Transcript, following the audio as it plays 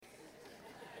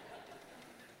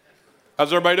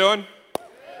How's everybody doing?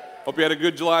 Hope you had a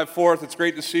good July 4th. It's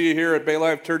great to see you here at Bay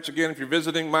Life Church again. If you're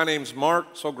visiting, my name's Mark.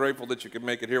 So grateful that you could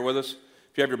make it here with us.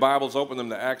 If you have your Bibles, open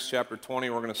them to Acts chapter 20.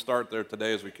 We're going to start there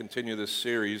today as we continue this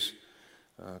series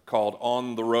called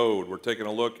On the Road. We're taking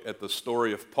a look at the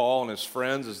story of Paul and his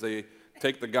friends as they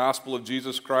take the gospel of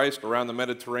Jesus Christ around the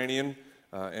Mediterranean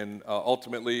and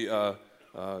ultimately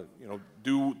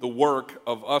do the work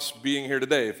of us being here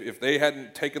today. If they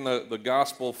hadn't taken the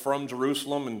gospel from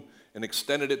Jerusalem and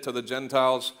extended it to the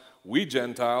Gentiles, we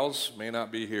Gentiles may not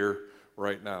be here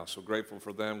right now. So grateful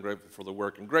for them, grateful for the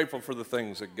work, and grateful for the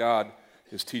things that God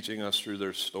is teaching us through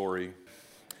their story.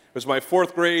 It was my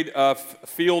fourth grade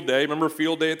field day. Remember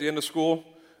field day at the end of school?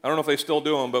 I don't know if they still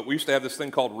do them, but we used to have this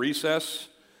thing called recess.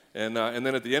 And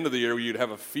then at the end of the year, you'd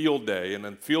have a field day. And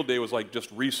then field day was like just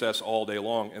recess all day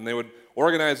long. And they would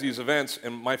organize these events.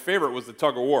 And my favorite was the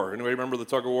tug of war. Anybody remember the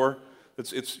tug of war?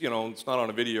 It's not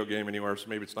on a video game anywhere, so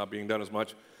maybe it's not being done as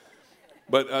much.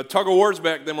 But tug of wars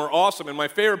back then were awesome. And my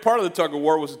favorite part of the tug of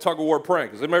war was the tug of war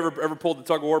prank. Has anybody ever pulled the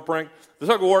tug of war prank? The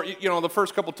tug of war, the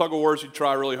first couple tug of wars, you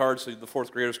try really hard so the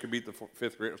fourth graders could beat the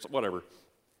fifth graders, whatever.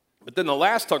 But then the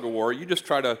last tug of war, you just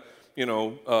try to,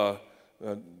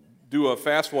 do a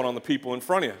fast one on the people in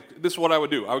front of you. This is what I would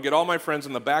do. I would get all my friends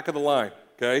in the back of the line,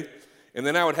 okay? And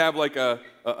then I would have like a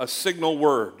signal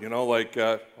word,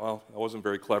 I wasn't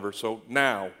very clever, so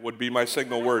now would be my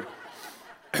signal word.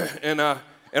 And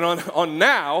on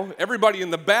now, everybody in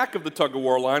the back of the tug of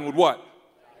war line would what?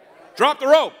 Drop the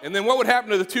rope. And then what would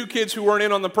happen to the two kids who weren't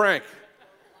in on the prank?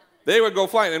 They would go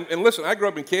flying. And listen, I grew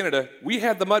up in Canada. We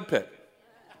had the mud pit.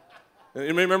 And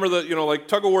you remember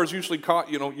tug of wars usually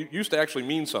used to actually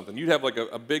mean something. You'd have like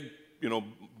a big,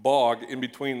 bog in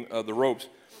between the ropes.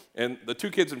 And the two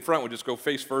kids in front would just go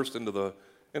face first and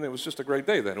it was just a great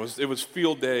day then. It was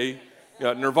field day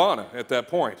nirvana at that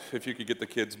point, if you could get the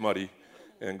kids muddy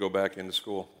and go back into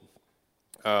school.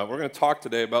 We're going to talk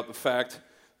today about the fact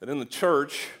that in the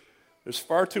church, there's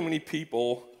far too many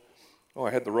people. Oh,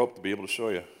 I had the rope to be able to show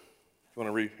you. If you want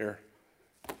to read here.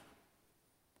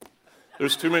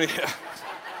 There's too many.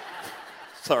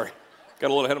 Sorry, got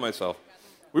a little ahead of myself.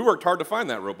 We worked hard to find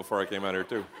that rope before I came out here,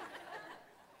 too.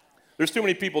 There's too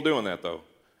many people doing that, though.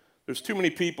 There's too many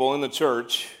people in the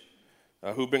church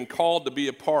who've been called to be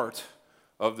a part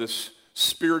of this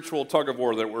spiritual tug of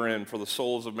war that we're in for the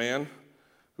souls of man,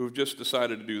 who've just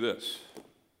decided to do this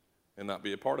and not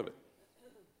be a part of it.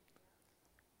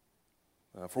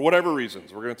 For whatever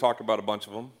reasons, we're going to talk about a bunch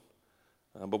of them,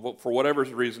 but for whatever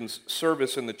reasons,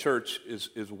 service in the church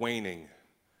is waning.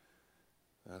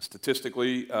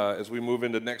 Statistically, as we move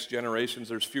into next generations,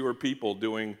 there's fewer people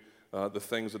doing the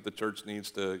things that the church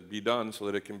needs to be done so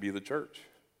that it can be the church.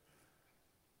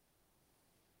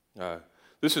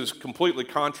 This is completely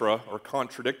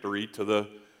contradictory to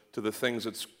the things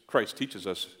that Christ teaches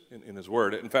us in His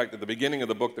Word. In fact, at the beginning of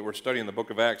the book that we're studying, the book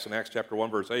of Acts, in Acts chapter 1,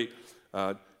 verse 8,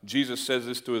 Jesus says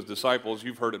this to His disciples.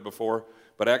 You've heard it before,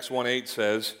 but Acts 1:8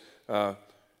 says,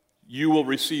 you will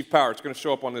receive power. It's going to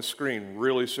show up on this screen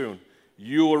really soon.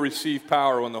 You will receive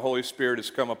power when the Holy Spirit has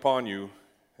come upon you.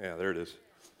 Yeah, there it is.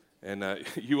 And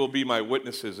you will be my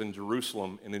witnesses in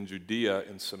Jerusalem and in Judea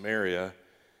and Samaria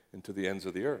and to the ends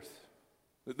of the earth.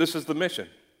 This is the mission.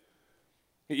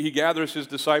 He gathers his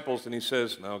disciples and he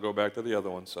says, now go back to the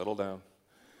other one, settle down.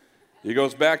 He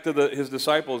goes back to his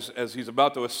disciples as he's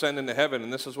about to ascend into heaven,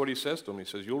 and this is what he says to them. He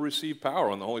says, you'll receive power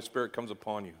when the Holy Spirit comes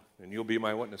upon you, and you'll be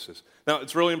my witnesses. Now,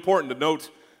 it's really important to note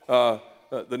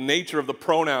the nature of the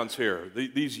pronouns here.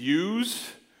 These yous,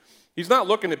 he's not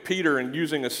looking at Peter and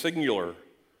using a singular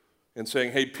and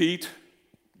saying, hey, Pete,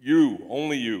 you,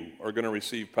 only you, are going to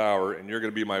receive power, and you're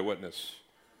going to be my witness.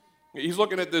 He's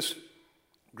looking at this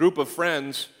group of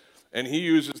friends, and he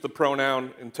uses the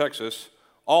pronoun in Texas,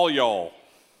 all y'all.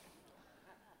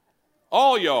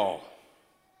 All y'all.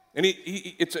 And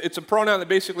it's a pronoun that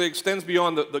basically extends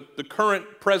beyond the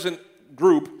current present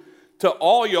group to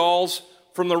all y'alls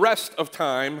from the rest of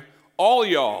time. All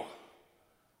y'all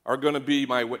are going to be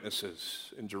my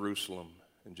witnesses in Jerusalem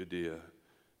and Judea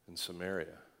and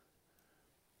Samaria.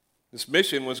 This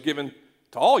mission was given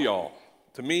to all y'all,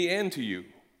 to me and to you,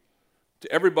 to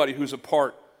everybody who's a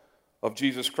part of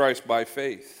Jesus Christ by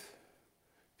faith.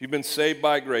 If you've been saved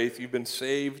by grace, you've been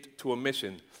saved to a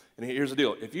mission. And here's the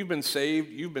deal. If you've been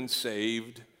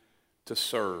saved to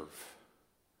serve.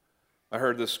 I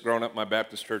heard this growing up in my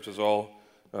Baptist churches all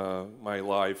my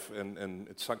life, and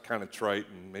it's kind of trite,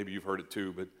 and maybe you've heard it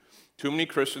too, but too many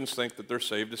Christians think that they're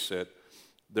saved to sit.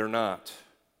 They're not.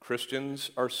 Christians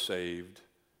are saved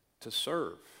to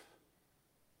serve.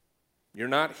 You're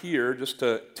not here just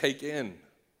to take in.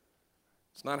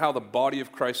 It's not how the body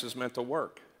of Christ is meant to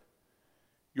work.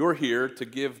 You're here to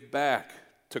give back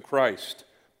to Christ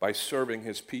by serving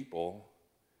his people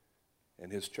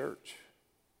and his church.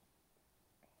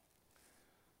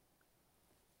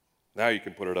 Now you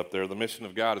can put it up there. The mission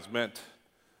of God is meant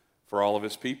for all of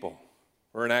his people.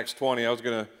 We're in Acts 20. I was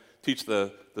going to teach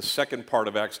the second part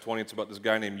of Acts 20. It's about this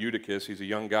guy named Eutychus. He's a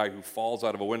young guy who falls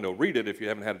out of a window. Read it if you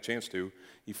haven't had a chance to.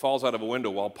 He falls out of a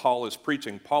window while Paul is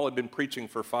preaching. Paul had been preaching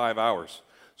for 5 hours.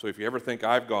 So if you ever think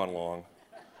I've gone long,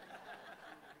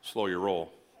 slow your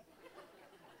roll.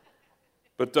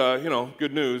 But,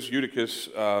 good news. Eutychus,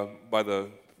 by the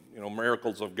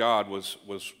miracles of God, was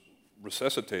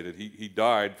resuscitated. He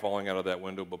died falling out of that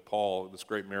window, but Paul, this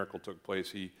great miracle took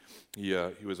place. He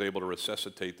was able to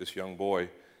resuscitate this young boy.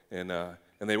 And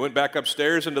they went back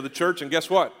upstairs into the church, and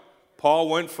guess what? Paul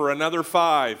went for another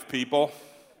 5 people.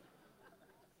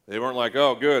 They weren't like,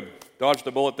 oh, good, dodged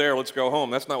a bullet there, let's go home.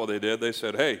 That's not what they did. They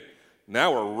said, hey,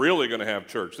 now we're really going to have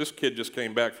church. This kid just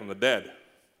came back from the dead.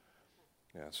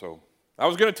 Yeah, so I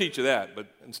was going to teach you that, but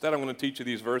instead I'm going to teach you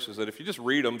these verses that if you just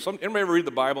read them, anybody ever read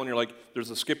the Bible and you're like, there's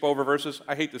the skip over verses?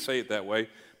 I hate to say it that way,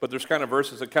 but there's kind of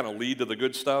verses that kind of lead to the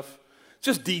good stuff.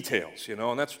 Just details,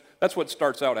 and that's what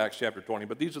starts out Acts chapter 20.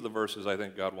 But these are the verses I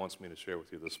think God wants me to share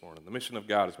with you this morning. The mission of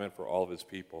God is meant for all of his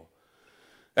people.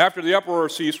 After the uproar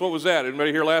ceased, what was that?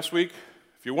 Anybody here last week?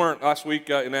 If you weren't, last week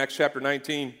in Acts chapter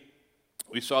 19,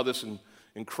 we saw this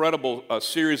incredible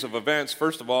series of events.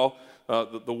 First of all,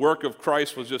 the work of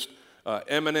Christ was just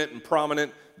eminent and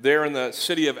prominent. There in the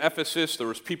city of Ephesus, there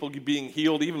was people being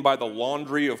healed even by the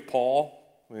laundry of Paul.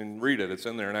 I mean, read it. It's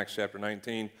in there in Acts chapter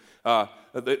 19.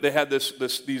 They had these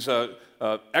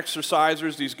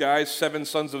exorcisers, these guys, 7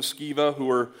 sons of Sceva, who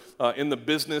were in the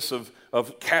business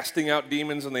of casting out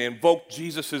demons, and they invoked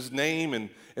Jesus' name, and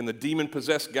the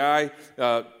demon-possessed guy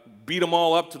beat them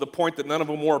all up to the point that none of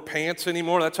them wore pants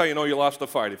anymore. That's how you know you lost the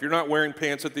fight. If you're not wearing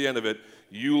pants at the end of it,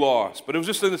 you lost. But it was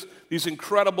just these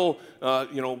incredible,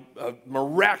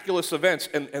 miraculous events,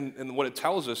 and what it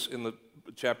tells us in the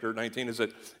chapter 19 is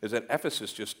that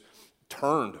Ephesus just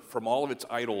turned from all of its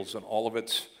idols and all of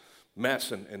its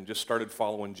mess and just started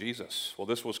following Jesus. Well,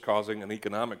 this was causing an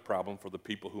economic problem for the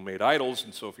people who made idols,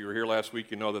 and so if you were here last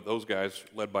week, you know that those guys,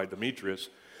 led by Demetrius,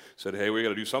 said, hey, we got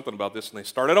to do something about this, and they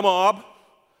started a mob,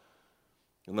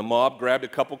 and the mob grabbed a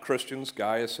couple Christians,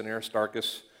 Gaius and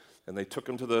Aristarchus, and they took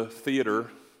them to the theater,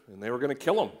 and they were going to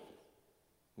kill them.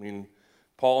 I mean,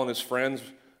 Paul and his friends,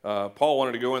 Paul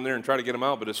wanted to go in there and try to get him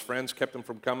out, but his friends kept him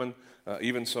from coming.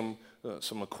 Even some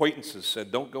acquaintances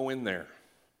said, don't go in there.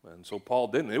 And so Paul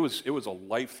didn't. It was a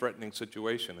life-threatening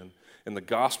situation, and the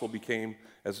gospel became,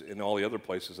 as in all the other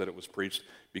places that it was preached,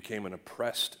 became an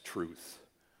oppressed truth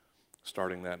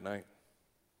starting that night.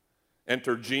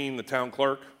 Enter Gene, the town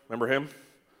clerk. Remember him?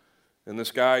 And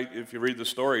this guy, if you read the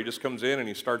story, he just comes in and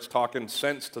he starts talking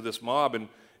sense to this mob, and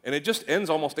it just ends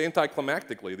almost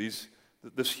anticlimactically.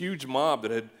 This huge mob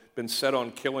that had been set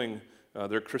on killing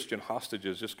their Christian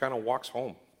hostages just kind of walks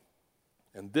home.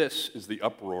 And this is the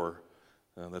uproar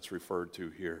that's referred to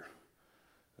here.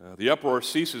 The uproar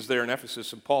ceases there in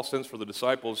Ephesus, and Paul sends for the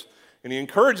disciples, and he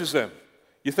encourages them.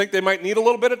 You think they might need a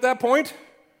little bit at that point?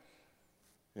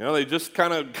 They just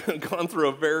kind of gone through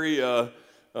a very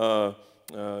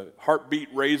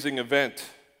heartbeat-raising event.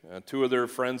 2 of their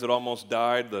friends had almost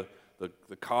died. The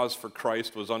cause for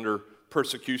Christ was under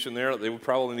persecution there. They would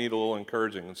probably need a little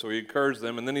encouraging. And so he encouraged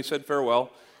them, and then he said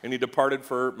farewell, and he departed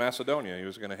for Macedonia. He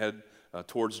was going to head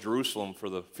towards Jerusalem for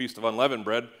the Feast of Unleavened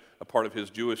Bread, a part of his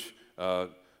Jewish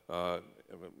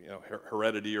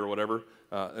heredity or whatever.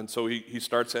 And so he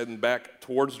starts heading back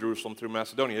towards Jerusalem through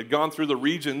Macedonia. He had gone through the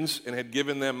regions and had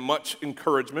given them much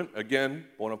encouragement. Again,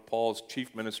 one of Paul's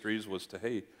chief ministries was to,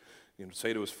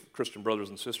 say to his Christian brothers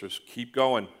and sisters, keep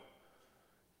going.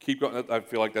 Keep going. I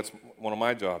feel like that's one of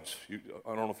my jobs. I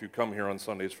don't know if you come here on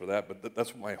Sundays for that, but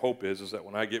that's what my hope is that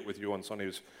when I get with you on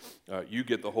Sundays, you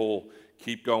get the whole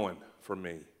keep going from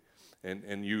me.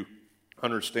 And you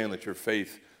understand that your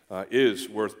faith is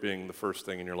worth being the first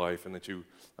thing in your life, and that you,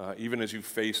 even as you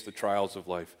face the trials of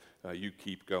life, you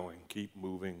keep going, keep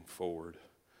moving forward.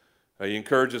 He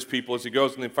encourages people as he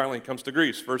goes, and then finally he comes to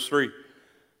Greece. Verse 3.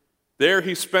 There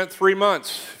he spent 3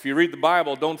 months. If you read the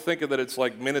Bible, don't think of that it's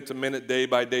like minute-to-minute,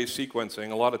 day-by-day sequencing.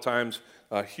 A lot of times,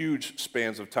 huge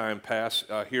spans of time pass.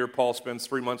 Here, Paul spends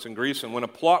 3 months in Greece, and when a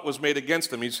plot was made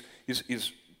against him, he's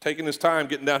taking his time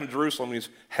getting down to Jerusalem. He's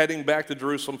heading back to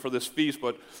Jerusalem for this feast,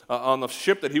 but on the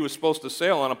ship that he was supposed to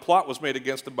sail on, a plot was made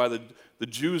against him by the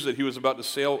Jews that he was about to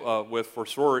sail with for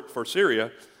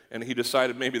Syria, and he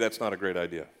decided maybe that's not a great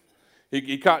idea.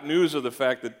 He caught news of the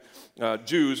fact that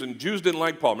Jews didn't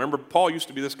like Paul. Remember, Paul used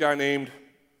to be this guy named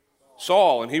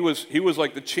Saul, and he was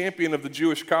like the champion of the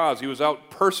Jewish cause. He was out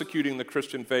persecuting the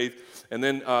Christian faith, and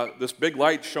then this big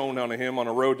light shone on him on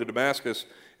a road to Damascus,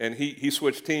 and he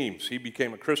switched teams. He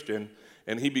became a Christian,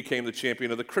 and he became the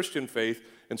champion of the Christian faith.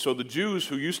 And so the Jews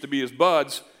who used to be his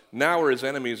buds now were his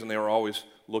enemies, and they were always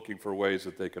looking for ways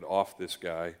that they could off this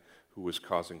guy who was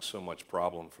causing so much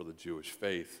problem for the Jewish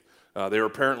faith. They were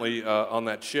apparently on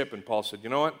that ship, and Paul said, you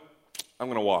know what? I'm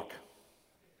going to walk.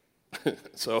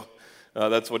 So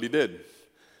that's what he did.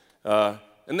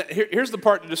 Here's the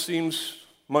part that just seems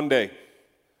mundane.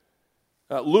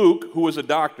 Luke, who was a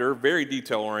doctor, very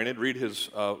detail-oriented, read his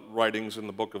writings in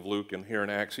the book of Luke and here in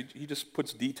Acts. He just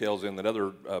puts details in that other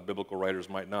biblical writers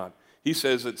might not. He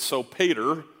says that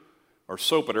Sopater, or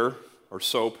Sopater, or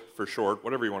Soap for short,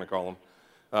 whatever you want to call him,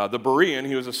 the Berean,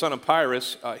 he was a son of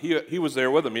Pyrrhus, he was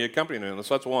there with him. He accompanied him.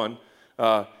 So that's one.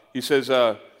 He says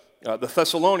the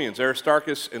Thessalonians,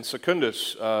 Aristarchus and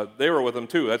Secundus, they were with him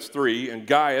too. That's three. And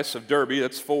Gaius of Derbe,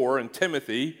 that's four. And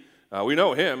Timothy, we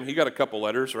know him. He got a couple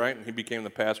letters, right? And he became the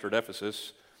pastor at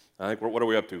Ephesus. I think, what are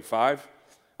we up to, 5?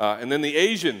 And then the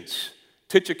Asians,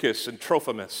 Tychicus and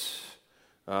Trophimus.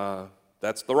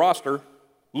 That's the roster.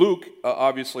 Luke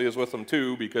obviously is with them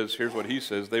too, because here's what he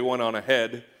says. They went on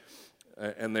ahead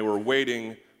and they were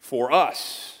waiting for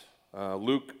us.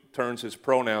 Luke turns his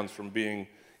pronouns from being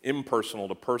impersonal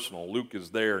to personal. Luke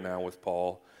is there now with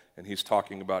Paul, and he's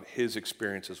talking about his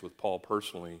experiences with Paul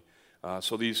personally.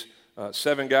 So these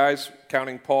 7 guys,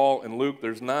 counting Paul and Luke,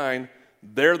 there's 9.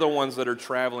 They're the ones that are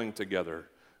traveling together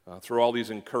through all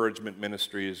these encouragement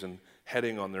ministries and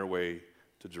heading on their way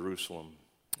to Jerusalem.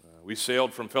 We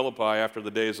sailed from Philippi after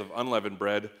the days of unleavened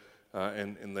bread,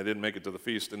 and they didn't make it to the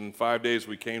feast. And in 5 days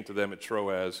we came to them at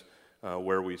Troas,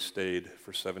 where we stayed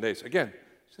for 7 days. Again,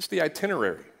 it's just the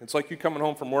itinerary. It's like you coming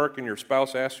home from work and your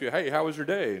spouse asks you, hey, how was your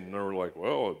day? And they're like,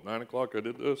 well, at 9 o'clock I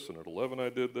did this, and at 11 I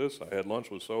did this. I had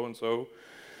lunch with so-and-so.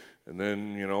 And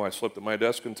then, I slept at my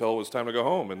desk until it was time to go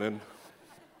home. And then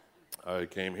I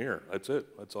came here. That's it.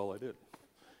 That's all I did.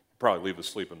 Probably leave the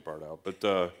sleeping part out.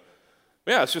 But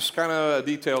yeah, it's just kind of a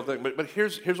detailed thing. But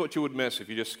here's what you would miss if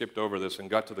you just skipped over this and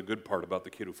got to the good part about the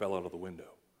kid who fell out of the window.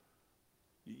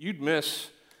 You'd miss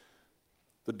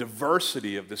the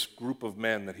diversity of this group of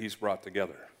men that he's brought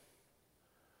together.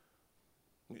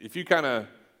 If you kind of,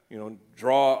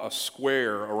 draw a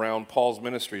square around Paul's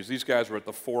ministries, these guys were at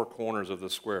the 4 corners of the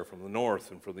square, from the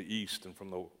north and from the east and from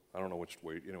the, I don't know which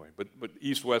way, anyway, but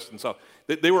east, west, and south.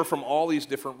 They were from all these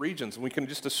different regions, and we can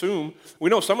just assume, we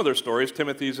know some of their stories,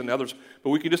 Timothy's and others,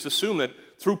 but we can just assume that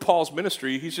through Paul's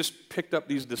ministry, he's just picked up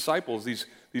these disciples,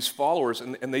 these followers,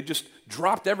 and they just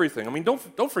dropped everything. I mean,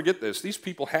 don't forget this. These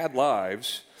people had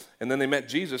lives, and then they met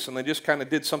Jesus, and they just kind of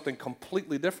did something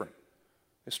completely different.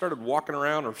 They started walking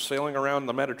around or sailing around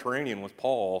the Mediterranean with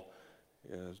Paul,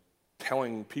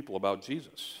 telling people about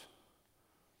Jesus.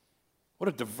 What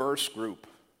a diverse group.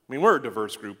 I mean, we're a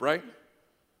diverse group, right?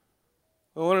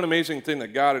 Well, what an amazing thing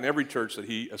that God in every church that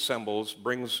he assembles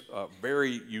brings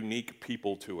very unique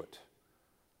people to it.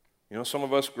 Some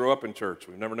of us grow up in church.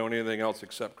 We've never known anything else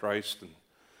except Christ,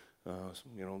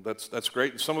 and that's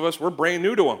great. And some of us, we're brand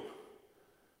new to him.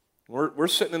 We're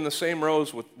sitting in the same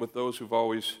rows with those who've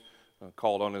always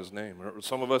called on his name.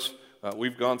 Some of us,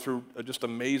 we've gone through just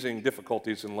amazing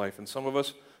difficulties in life, and some of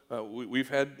us, we've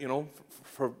had,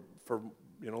 for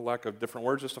lack of different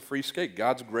words, just a free skate.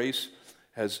 God's grace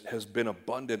has been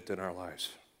abundant in our lives.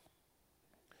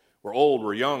 We're old,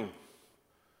 we're young,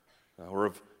 we're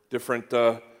of different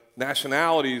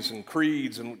nationalities and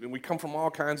creeds, and we come from all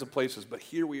kinds of places, but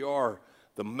here we are,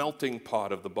 the melting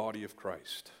pot of the body of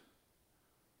Christ.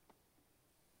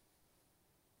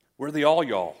 We're the all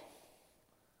y'all.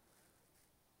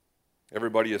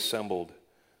 Everybody assembled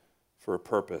for a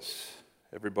purpose.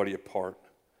 Everybody a part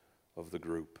of the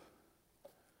group.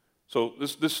 So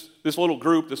this little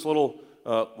group, this little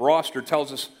roster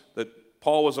tells us that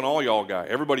Paul was an all y'all guy.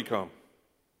 Everybody come.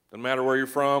 Doesn't matter where you're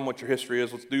from, what your history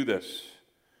is, let's do this.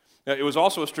 Now, it was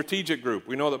also a strategic group.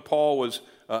 We know that Paul was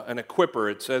an equipper.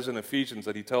 It says in Ephesians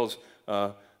that he tells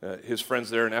his friends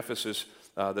there in Ephesus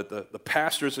that the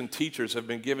pastors and teachers have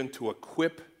been given to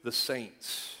equip the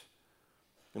saints.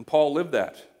 And Paul lived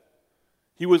that.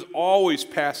 He was always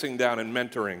passing down and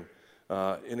mentoring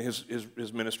in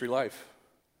his ministry life.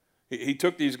 He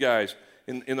took these guys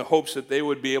in the hopes that they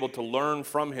would be able to learn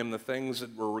from him the things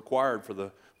that were required for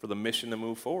the mission to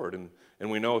move forward.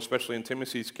 And we know, especially in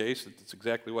Timothy's case, that that's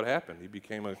exactly what happened. He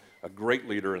became a great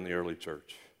leader in the early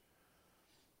church.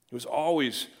 He was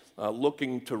always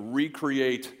looking to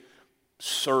recreate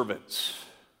servants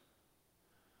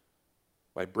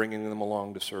by bringing them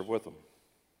along to serve with him.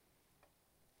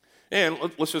 And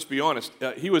let's just be honest,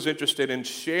 he was interested in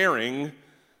sharing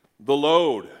the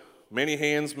load. Many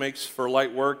hands makes for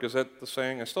light work. Is that the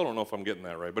saying? I still don't know if I'm getting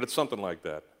that right, but it's something like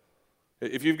that.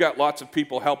 If you've got lots of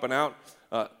people helping out,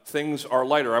 things are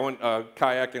lighter. I went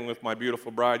kayaking with my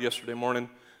beautiful bride yesterday morning.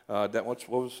 What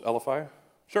was Elaphia?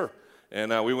 Sure.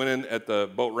 And we went in at the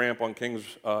boat ramp on Kings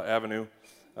Avenue.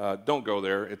 Don't go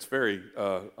there. It's very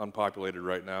unpopulated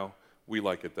right now. We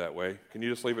like it that way. Can you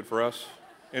just leave it for us?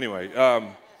 Anyway,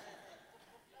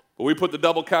 but we put the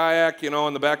double kayak,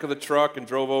 in the back of the truck and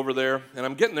drove over there. And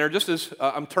I'm getting there just as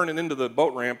I'm turning into the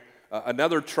boat ramp.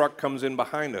 Another truck comes in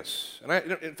behind us.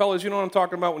 And fellas, you know what I'm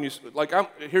talking about?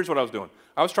 Here's what I was doing.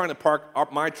 I was trying to park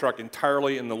up my truck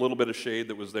entirely in the little bit of shade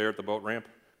that was there at the boat ramp.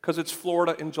 Because it's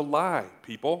Florida in July,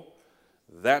 people.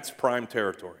 That's prime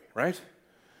territory, right?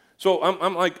 So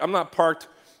I'm not parked,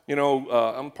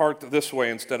 I'm parked this way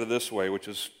instead of this way, which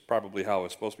is probably how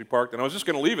it's supposed to be parked. And I was just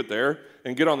going to leave it there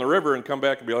and get on the river and come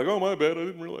back and be like, oh, my bad, I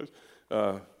didn't realize.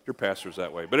 Your pastor's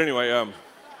that way. But anyway,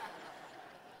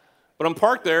 but I'm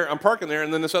parking there,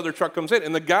 and then this other truck comes in.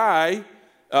 And the guy,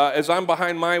 as I'm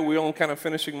behind my wheel and kind of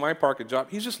finishing my parking job,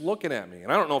 he's just looking at me.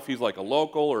 And I don't know if he's like a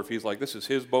local or if he's like, this is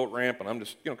his boat ramp, and I'm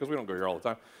just, because we don't go here all the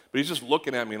time. But he's just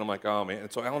looking at me, and I'm like, oh, man.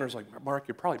 And so Eleanor's like, Mark,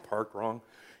 you're probably parked wrong.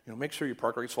 Make sure you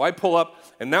park right. So I pull up,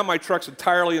 and now my truck's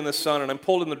entirely in the sun, and I'm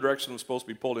pulled in the direction I'm supposed to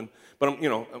be pulled in. But,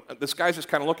 this guy's just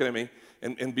kind of looking at me.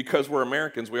 And because we're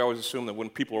Americans, we always assume that when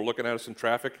people are looking at us in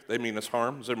traffic, they mean us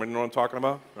harm. Does everybody know what I'm talking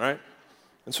about? Right?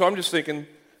 And so I'm just thinking,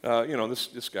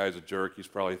 this guy's a jerk. He's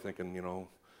probably thinking,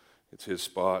 it's his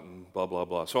spot and blah, blah,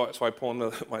 blah. So I pull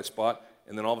into my spot,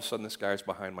 and then all of a sudden this guy's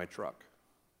behind my truck.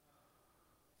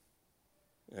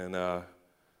 And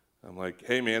I'm like,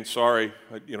 hey, man, sorry.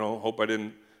 Hope I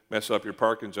didn't mess up your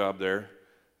parking job there. And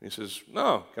he says,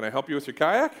 no, can I help you with your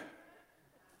kayak?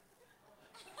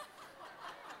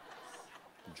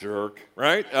 Jerk,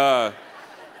 right?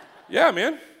 Yeah,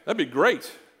 man, that'd be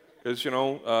great. Because,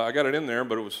 I got it in there,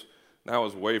 but it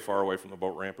was way far away from the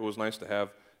boat ramp. It was nice to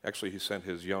have, actually, he sent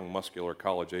his young, muscular,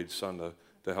 college-age son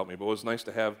to help me. But it was nice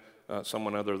to have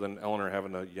someone other than Eleanor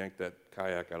having to yank that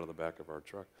kayak out of the back of our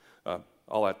truck.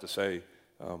 All that to say,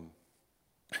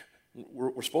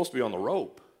 we're supposed to be on the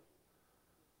rope.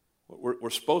 We're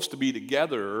supposed to be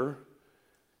together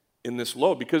in this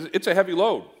load because it's a heavy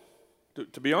load.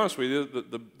 To be honest with you,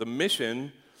 the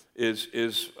mission is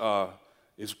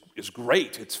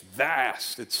great. It's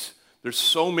vast. There's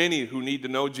so many who need to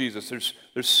know Jesus.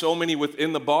 There's so many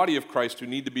within the body of Christ who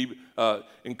need to be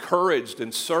encouraged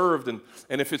and served. And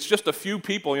if it's just a few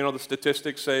people, the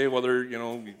statistics say, whether,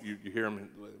 you hear them,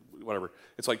 whatever,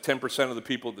 it's like 10% of the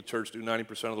people at the church do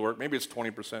 90% of the work. Maybe it's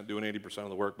 20% doing 80% of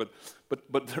the work, but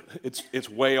it's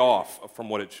way off from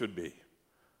what it should be.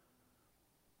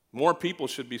 More people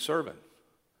should be serving.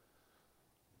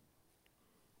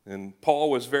 And Paul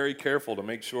was very careful to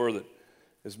make sure that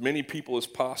as many people as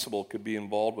possible could be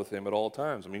involved with him at all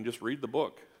times. I mean, just read the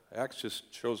book. Acts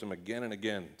just shows him again and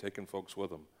again, taking folks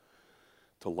with him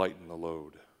to lighten the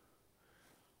load.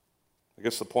 I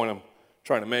guess the point I'm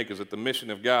trying to make is that the mission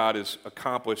of God is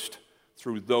accomplished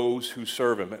through those who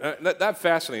serve him. And that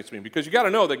fascinates me because you got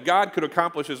to know that God could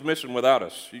accomplish his mission without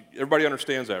us. Everybody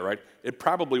understands that, right? It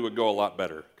probably would go a lot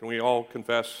better. Can we all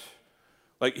confess?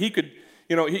 Like he could,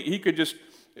 he could just,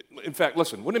 in fact,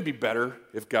 listen, wouldn't it be better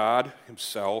if God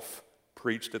himself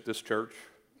preached at this church?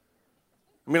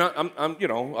 I mean,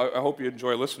 I hope you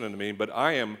enjoy listening to me, but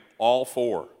I am all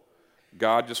for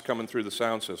God just coming through the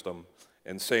sound system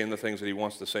and saying the things that he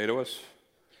wants to say to us.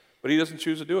 But he doesn't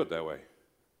choose to do it that way.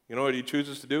 You know what he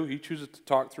chooses to do? He chooses to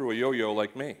talk through a yo-yo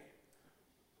like me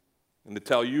and to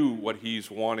tell you what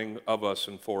he's wanting of us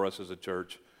and for us as a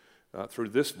church through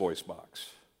this voice box.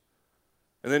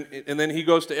 And then he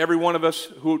goes to every one of us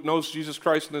who knows Jesus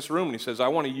Christ in this room, and he says, I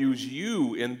want to use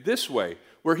you in this way,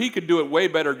 where he could do it way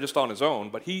better just on his own,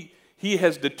 but he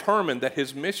has determined that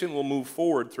his mission will move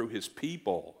forward through his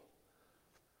people.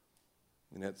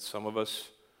 And yet some of us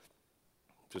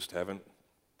just haven't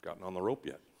gotten on the rope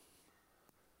yet.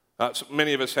 So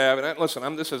many of us have, and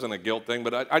listen, this isn't a guilt thing,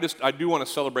 but I do want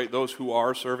to celebrate those who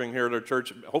are serving here at our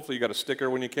church. Hopefully you got a sticker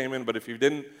when you came in, but if you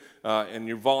didn't, and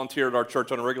you volunteer at our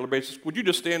church on a regular basis, would you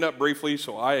just stand up briefly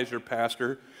so I, as your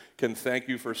pastor, can thank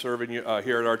you for serving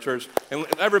here at our church? And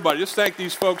everybody, just thank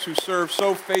these folks who serve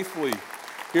so faithfully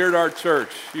here at our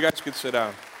church. You guys can sit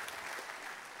down.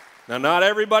 Now, not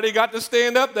everybody got to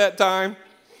stand up that time.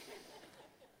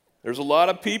 There's a lot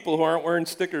of people who aren't wearing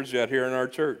stickers yet here in our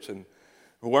church and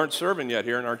who aren't serving yet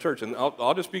here in our church. And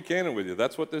I'll just be candid with you.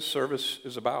 That's what this service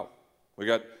is about. We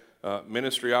got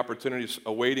ministry opportunities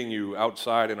awaiting you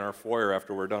outside in our foyer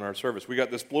after we're done our service. We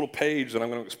got this little page that I'm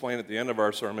going to explain at the end of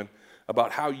our sermon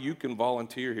about how you can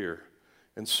volunteer here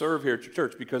and serve here at your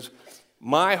church, because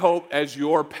my hope as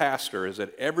your pastor is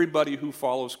that everybody who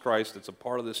follows Christ that's a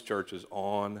part of this church is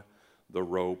on the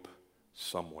rope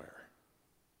somewhere.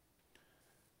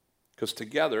 Because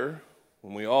together,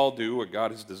 when we all do what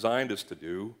God has designed us to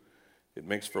do, it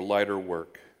makes for lighter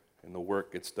work, and the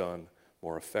work gets done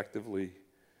more effectively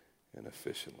and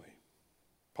efficiently.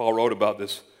 Paul wrote about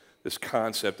this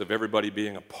concept of everybody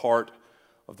being a part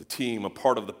of the team, a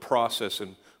part of the process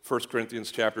in 1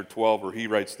 Corinthians chapter 12, where he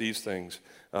writes these things.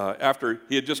 After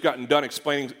he had just gotten done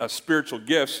explaining spiritual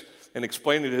gifts and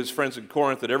explaining to his friends in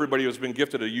Corinth that everybody has been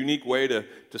gifted a unique way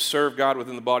to serve God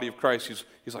within the body of Christ,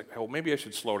 he's like, well, maybe I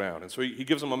should slow down. And so he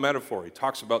gives them a metaphor. He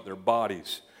talks about their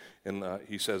bodies, and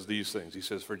he says these things. He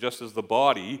says, for just as the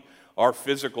body, our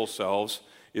physical selves,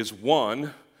 is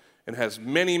one and has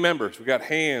many members. We got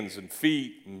hands and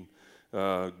feet and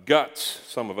guts,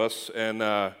 some of us, and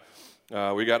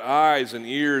we got eyes and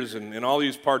ears, and all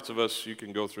these parts of us. You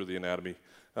can go through the anatomy.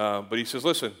 But he says,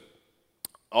 listen,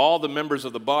 all the members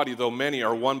of the body, though many,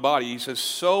 are one body. He says,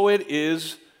 so it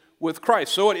is with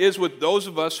Christ. So it is with those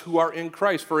of us who are in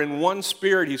Christ. For in one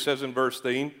Spirit, he says in verse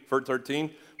 13,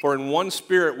 for in one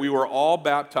Spirit we were all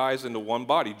baptized into one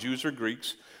body, Jews or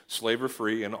Greeks, slave or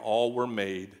free, and all were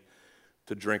made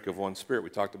to drink of one Spirit. We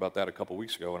talked about that a couple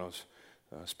weeks ago when I was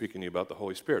speaking to you about the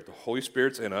Holy Spirit. The Holy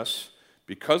Spirit's in us.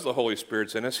 Because the Holy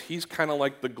Spirit's in us, he's kind of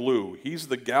like the glue. He's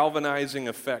the galvanizing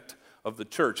effect of the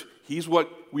church. He's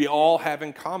what we all have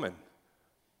in common.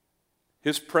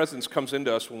 His presence comes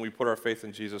into us when we put our faith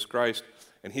in Jesus Christ,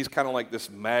 and he's kind of like this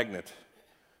magnet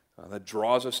that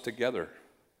draws us together.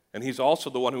 And he's also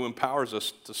the one who empowers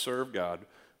us to serve God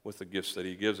with the gifts that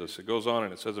he gives us. It goes on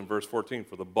and it says in verse 14,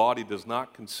 for the body does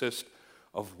not consist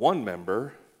of one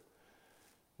member,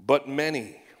 but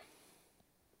many.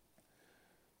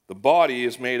 The body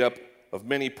is made up of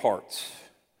many parts.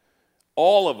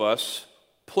 All of us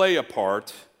play a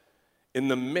part in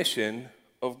the mission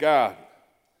of God.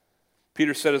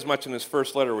 Peter said as much in his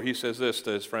first letter, where he says this to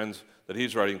his friends that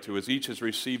he's writing to, as each has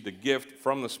received a gift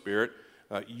from the Spirit,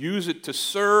 use it to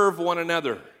serve one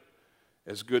another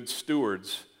as good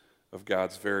stewards of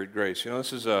God's varied grace. You know,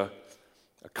 this is a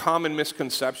common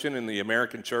misconception in the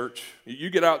American church. You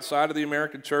get outside of the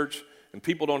American church, and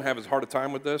people don't have as hard a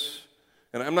time with this.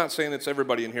 And I'm not saying it's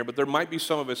everybody in here, but there might be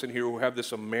some of us in here who have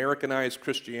this Americanized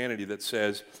Christianity that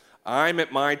says, I'm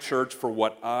at my church for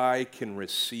what I can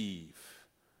receive.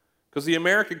 Because the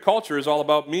American culture is all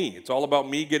about me. It's all about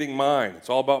me getting mine. It's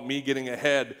all about me getting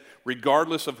ahead,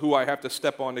 regardless of who I have to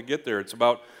step on to get there. It's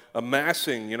about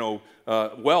amassing,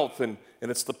 wealth, and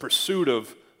it's the pursuit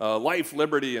of life,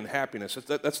 liberty, and happiness.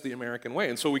 That's the American way.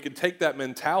 And so we can take that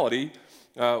mentality,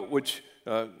 which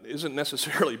isn't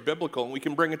necessarily biblical, and we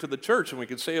can bring it to the church, and we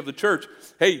can say of the church,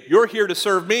 hey, you're here to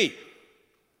serve me.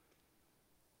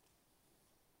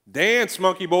 Dance,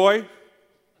 monkey boy.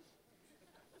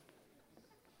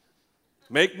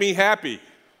 Make me happy.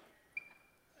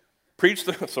 Preach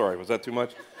the, sorry, was that too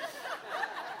much?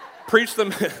 Preach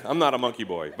them, I'm not a monkey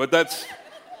boy, but that's,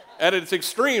 at its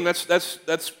extreme,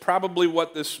 that's probably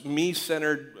what this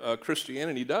me-centered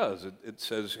Christianity does. It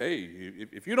says, hey,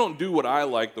 if you don't do what I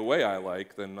like the way I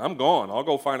like, then I'm gone. I'll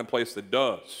go find a place that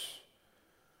does.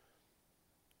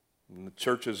 And the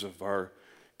churches of our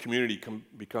community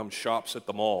become shops at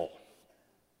the mall.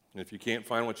 And if you can't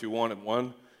find what you want at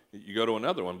one, you go to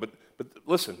another one. But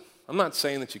listen, I'm not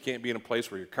saying that you can't be in a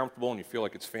place where you're comfortable and you feel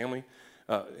like it's family.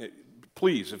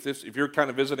 Please, if you're kind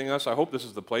of visiting us, I hope this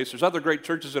is the place. There's other great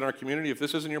churches in our community. If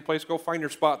this isn't your place, go find your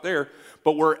spot there.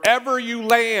 But wherever you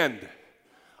land,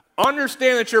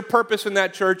 understand that your purpose in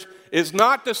that church is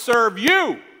not to serve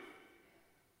you.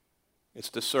 It's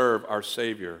to serve our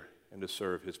Savior and to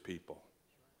serve his people.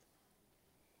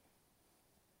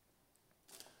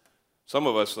 Some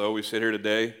of us, though, we sit here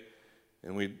today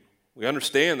and we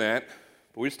understand that,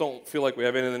 but we just don't feel like we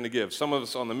have anything to give. Some of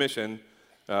us on the mission,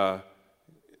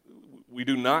 we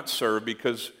do not serve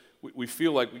because we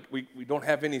feel like we don't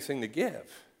have anything to give.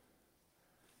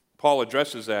 Paul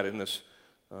addresses that in this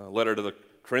letter to the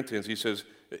Corinthians. He says,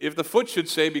 if the foot should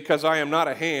say, because I am not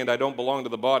a hand, I don't belong to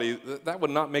the body, that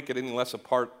would not make it any less a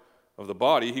part of the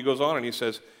body. He goes on and he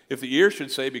says, if the ear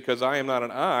should say, because I am not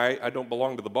an eye, I don't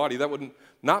belong to the body, that would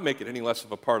not make it any less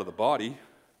of a part of the body.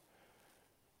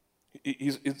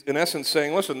 He's in essence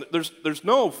saying, listen, there's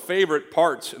no favorite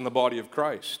parts in the body of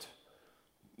Christ.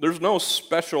 There's no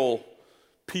special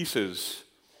pieces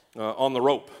on the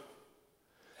rope.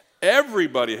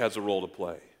 Everybody has a role to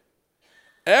play.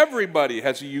 Everybody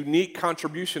has a unique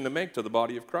contribution to make to the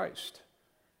body of Christ.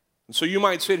 And so you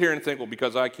might sit here and think, well,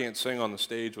 because I can't sing on the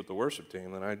stage with the worship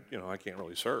team, then I can't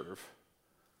really serve.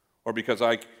 Or because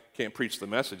I can't preach the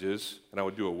messages, and I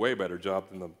would do a way better job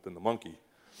than the monkey.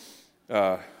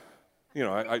 I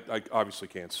obviously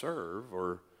can't serve.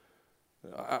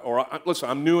 Listen,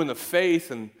 I'm new in the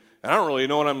faith, and I don't really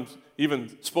know what I'm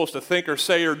even supposed to think or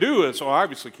say or do, so I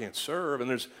obviously can't serve.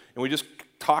 And we just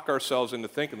talk ourselves into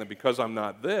thinking that because I'm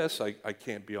not this, I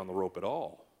can't be on the rope at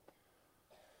all.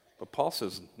 But Paul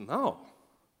says, no.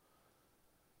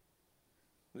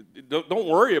 Don't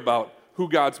worry about who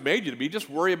God's made you to be. Just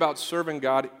worry about serving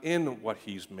God in what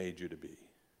He's made you to be.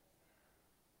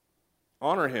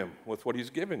 Honor Him with what He's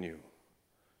given you.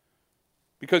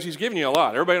 Because He's given you a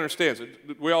lot. Everybody understands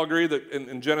it. We all agree that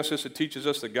in Genesis it teaches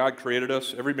us that God created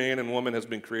us. Every man and woman has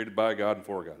been created by God and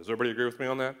for God. Does everybody agree with me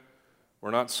on that?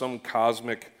 We're not some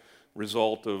cosmic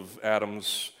result of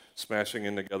atoms smashing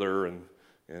in together and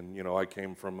I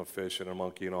came from a fish and a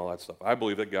monkey and all that stuff. I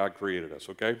believe that God created us,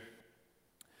 okay?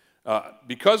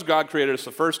 Because God created us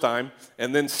the first time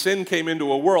and then sin came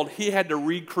into a world, He had to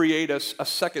recreate us a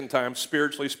second time,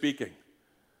 spiritually speaking.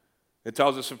 It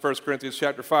tells us in 1 Corinthians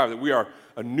chapter 5 that we are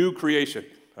a new creation,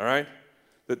 all right?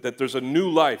 That there's a new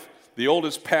life. The old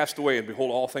has passed away, and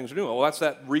behold, all things are new. Well, that's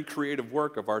that recreative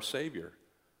work of our Savior.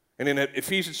 And in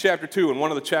Ephesians chapter 2, and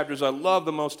one of the chapters I love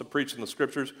the most to preach in the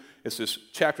Scriptures, it's this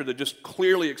chapter that just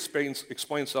clearly explains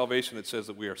salvation. It says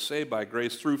that we are saved by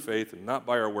grace through faith and not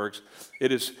by our works.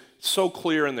 It is so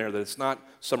clear in there that it's not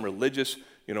some religious,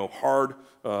 hard,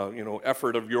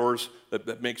 effort of yours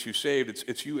that makes you saved.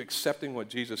 It's you accepting what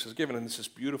Jesus has given. And it's this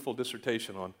beautiful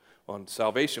dissertation on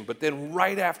salvation. But then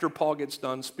right after Paul gets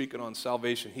done speaking on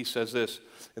salvation, he says this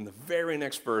in the very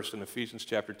next verse in Ephesians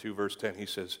chapter 2, verse 10. He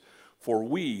says, "For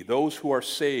we, those who are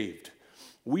saved,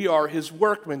 we are His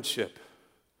workmanship."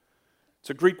 It's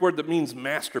a Greek word that means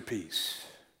masterpiece.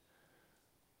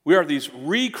 We are these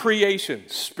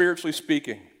recreations, spiritually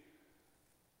speaking,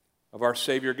 of our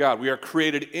Savior God. We are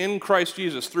created in Christ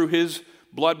Jesus through His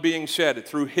blood being shed,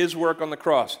 through His work on the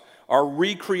cross. Our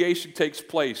recreation takes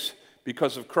place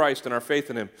because of Christ and our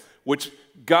faith in Him, which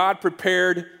God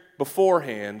prepared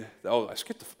beforehand. Oh, I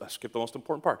skipped the most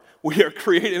important part. We are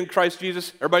created in Christ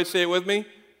Jesus. Everybody say it with me.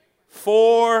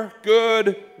 For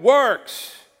good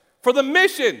works. For the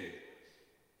mission.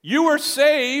 You were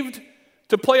saved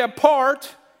to play a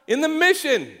part in the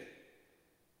mission.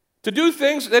 To do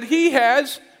things that He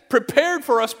has prepared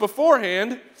for us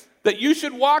beforehand that you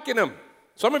should walk in them.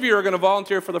 Some of you are going to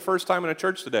volunteer for the first time in a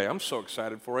church today. I'm so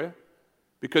excited for you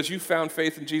because you found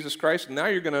faith in Jesus Christ, and now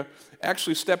you're going to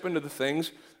actually step into the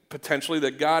things potentially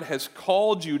that God has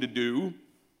called you to do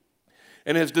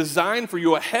and has designed for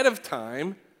you ahead of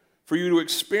time for you to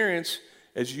experience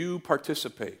as you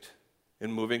participate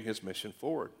in moving His mission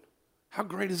forward. How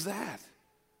great is that?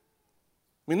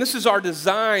 I mean, this is our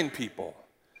design, people.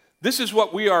 This is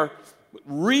what we are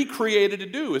recreated to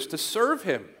do, is to serve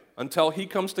Him until He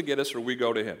comes to get us or we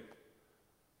go to Him.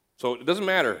 So it doesn't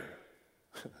matter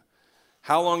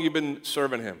how long you've been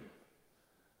serving Him.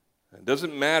 It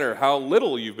doesn't matter how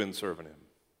little you've been serving Him.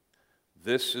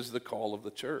 This is the call of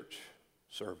the church,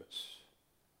 service.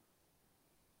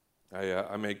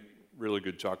 I make really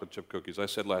good chocolate chip cookies. I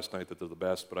said last night that they're the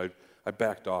best, but I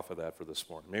backed off of that for this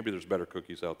morning. Maybe there's better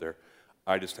cookies out there.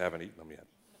 I just haven't eaten them yet.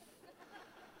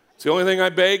 It's the only thing I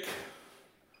bake.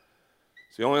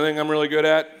 It's the only thing I'm really good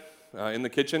at in the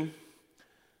kitchen.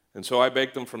 And so I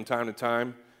bake them from time to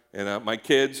time. And my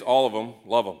kids, all of them,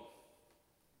 love them.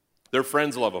 Their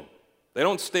friends love them. They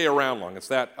don't stay around long. It's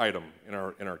that item in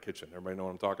our kitchen. Everybody know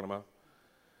what I'm talking about?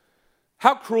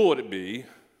 How cruel would it be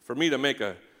for me to make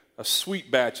a sweet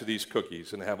batch of these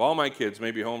cookies and have all my kids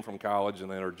maybe home from college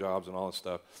and their jobs and all this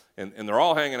stuff, and they're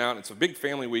all hanging out, and it's a big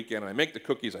family weekend, and I make the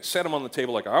cookies, I set them on the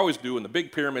table like I always do in the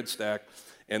big pyramid stack,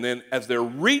 and then as they're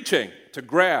reaching to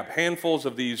grab handfuls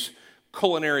of these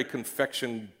culinary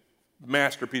confection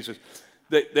masterpieces,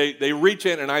 they reach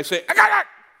in and I say, I got it!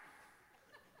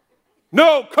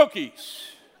 No cookies!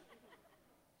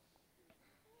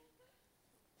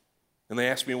 And they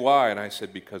asked me why, and I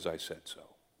said, because I said so.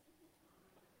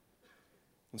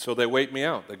 And so they wait me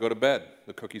out. They go to bed.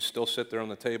 The cookies still sit there on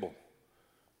the table.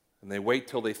 And they wait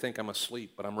till they think I'm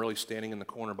asleep, but I'm really standing in the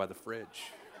corner by the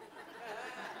fridge.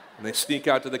 And they sneak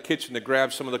out to the kitchen to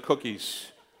grab some of the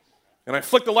cookies. And I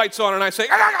flick the lights on and I say,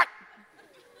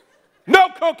 no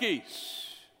cookies!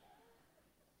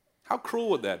 How cruel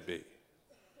would that be?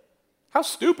 How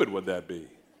stupid would that be?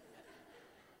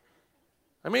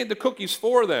 I made the cookies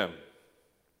for them,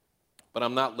 but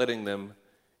I'm not letting them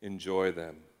enjoy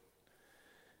them.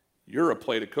 You're a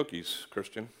plate of cookies,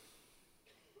 Christian.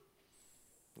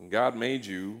 And God made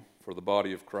you for the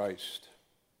body of Christ.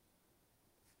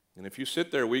 And if you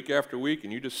sit there week after week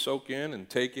and you just soak in and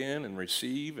take in and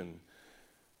receive and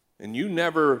you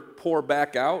never pour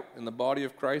back out in the body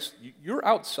of Christ, you're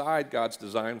outside God's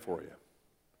design for you.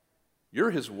 You're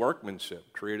his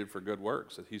workmanship, created for good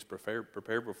works that he's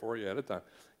prepared before you ahead of time.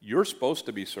 You're supposed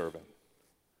to be serving.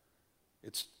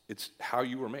 It's how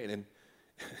you were made.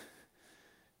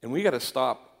 And we got to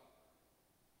stop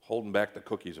holding back the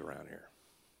cookies around here.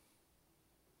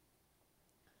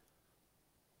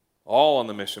 All on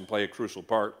the mission play a crucial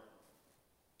part.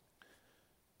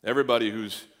 Everybody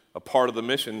who's a part of the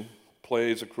mission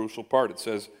plays a crucial part. It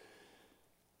says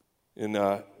in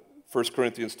 1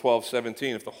 Corinthians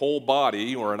 12:17, if the whole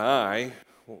body were an eye,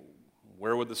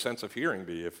 where would the sense of hearing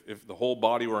be? If the whole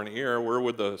body were an ear, where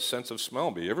would the sense of smell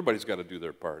be? Everybody's got to do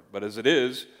their part. But as it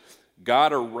is,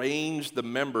 God arranged the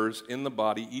members in the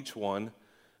body, each one,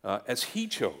 as he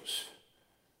chose.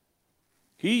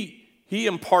 He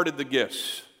imparted the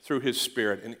gifts through his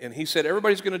Spirit. And he said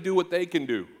everybody's going to do what they can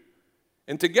do.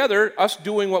 And together, us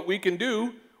doing what we can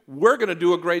do, we're going to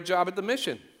do a great job at the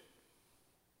mission.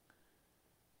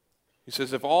 He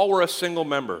says if all were a single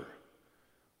member,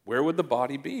 where would the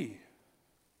body be?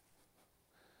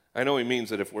 I know he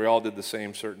means that if we all did the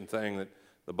same certain thing, that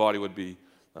the body would be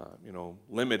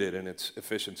limited in its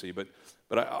efficiency. But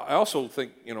I also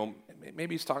think,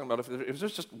 maybe he's talking about if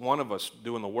there's just one of us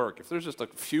doing the work, if there's just a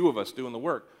few of us doing the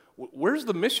work, where's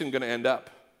the mission going to end up?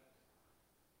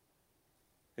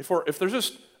 If there's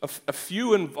just a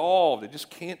few involved, it just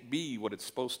can't be what it's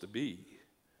supposed to be.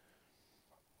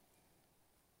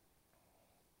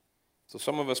 So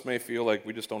some of us may feel like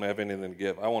we just don't have anything to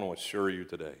give. I want to assure you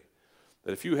today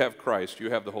that if you have Christ,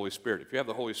 you have the Holy Spirit. If you have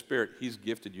the Holy Spirit, he's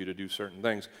gifted you to do certain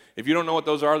things. If you don't know what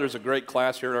those are, there's a great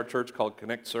class here at our church called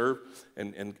Connect Serve,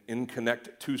 and in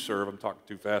Connect to Serve, I'm talking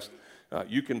too fast,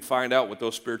 you can find out what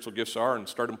those spiritual gifts are and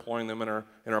start employing them in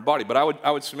our body. But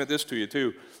I would submit this to you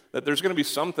too, that there's going to be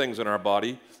some things in our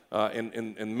body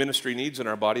and ministry needs in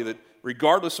our body that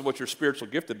regardless of what your spiritual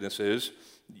giftedness is,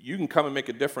 you can come and make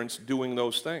a difference doing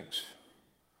those things.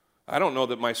 I don't know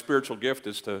that my spiritual gift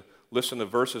is to listen to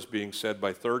verses being said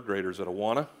by third graders at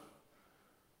Awana,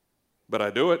 but I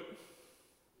do it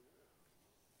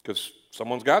because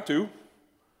someone's got to,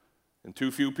 and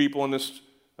too few people in this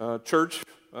church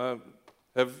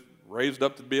have raised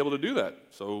up to be able to do that.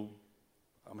 So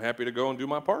I'm happy to go and do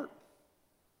my part.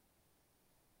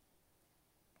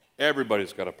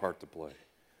 Everybody's got a part to play.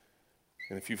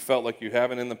 And if you felt like you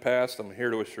haven't in the past, I'm here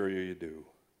to assure you you do.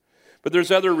 But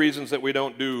there's other reasons that we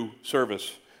don't do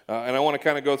service. And I want to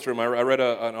kind of go through them. I read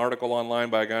an article online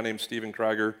by a guy named Stephen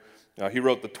Krieger. He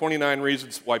wrote the 29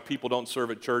 reasons why people don't serve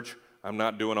at church. I'm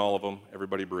not doing all of them.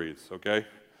 Everybody breathes, okay?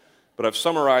 But I've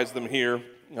summarized them here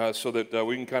so that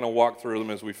we can kind of walk through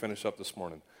them as we finish up this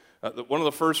morning. One of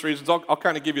the first reasons, I'll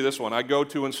kind of give you this one. I go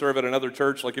to and serve at another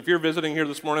church. Like if you're visiting here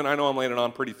this morning, I know I'm laying it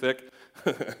on pretty thick.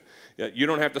 Yeah, you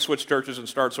don't have to switch churches and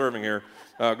start serving here.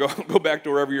 Go back to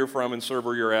wherever you're from and serve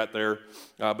where you're at there.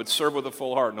 But serve with a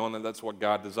full heart, knowing that that's what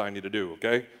God designed you to do,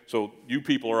 okay? So you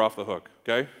people are off the hook,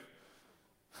 okay?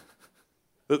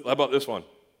 How about this one?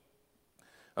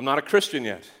 I'm not a Christian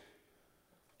yet.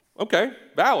 Okay,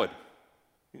 valid.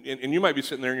 And you might be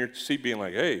sitting there in your seat being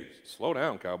like, hey, slow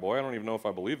down, cowboy. I don't even know if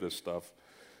I believe this stuff.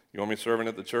 You want me serving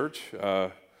at the church?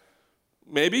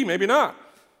 Maybe, maybe not.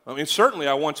 I mean, certainly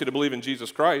I want you to believe in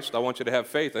Jesus Christ. I want you to have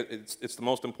faith. It's the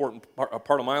most important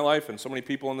part of my life and so many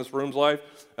people in this room's life.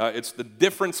 It's the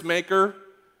difference maker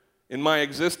in my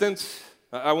existence.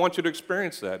 I want you to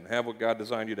experience that and have what God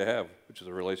designed you to have, which is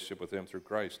a relationship with him through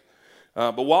Christ.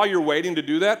 But while you're waiting to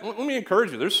do that, let me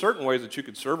encourage you. There's certain ways that you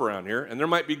could serve around here, and there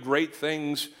might be great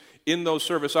things in those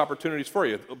service opportunities for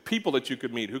you. People that you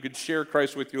could meet who could share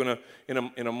Christ with you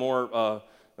in a more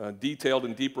detailed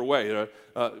and deeper way.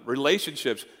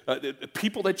 Relationships,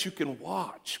 people that you can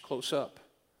watch close up,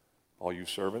 all you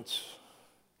servants,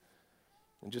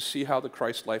 and just see how the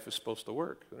Christ life is supposed to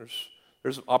work.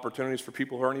 There's opportunities for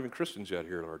people who aren't even Christians yet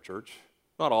here at our church.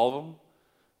 Not all of them,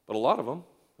 but a lot of them,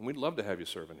 and we'd love to have you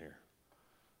serving here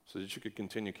so that you could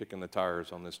continue kicking the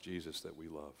tires on this Jesus that we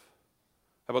love.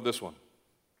 How about this one?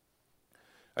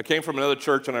 I came from another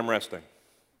church and I'm resting.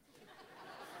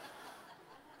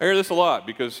 I hear this a lot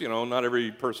because, not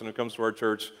every person who comes to our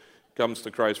church comes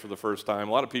to Christ for the first time.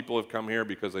 A lot of people have come here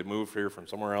because they moved here from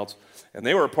somewhere else, and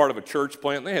they were a part of a church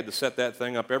plant, and they had to set that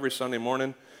thing up every Sunday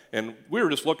morning, and we were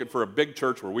just looking for a big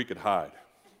church where we could hide.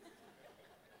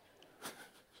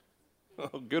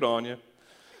 Oh, good on you.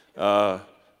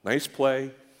 Nice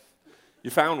play. You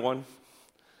found one.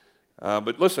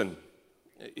 But listen,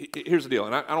 here's the deal,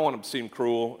 and I don't want to seem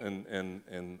cruel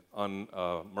and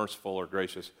unmerciful or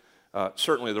gracious.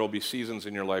 Certainly there will be seasons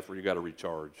in your life where you got to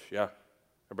recharge. Yeah?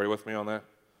 Everybody with me on that?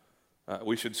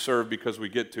 We should serve because we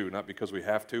get to, not because we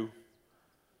have to.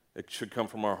 It should come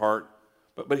from our heart.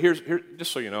 But here,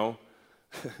 just so you know,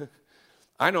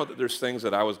 I know that there's things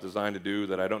that I was designed to do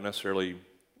that I don't necessarily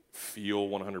feel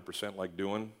 100% like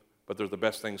doing, but they're the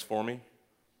best things for me,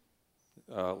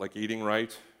 like eating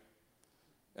right,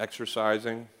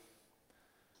 exercising,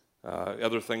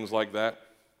 other things like that.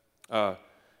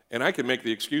 And I can make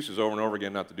the excuses over and over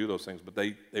again not to do those things, but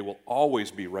they will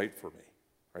always be right for me.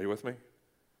 Are you with me?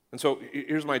 And so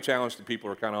here's my challenge to people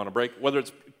who are kind of on a break, whether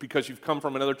it's because you've come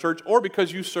from another church or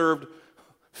because you served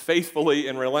faithfully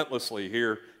and relentlessly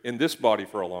here in this body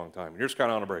for a long time. Here's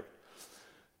kind of on a break.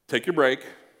 Take your break,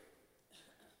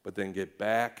 but then get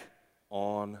back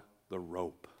on the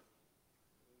rope.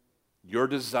 Your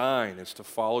design is to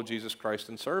follow Jesus Christ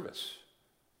in service.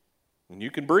 And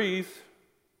you can breathe,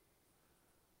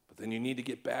 but then you need to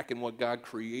get back in what God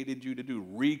created you to do,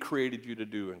 recreated you to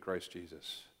do in Christ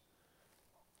Jesus.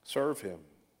 Serve Him,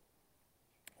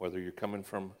 whether you're coming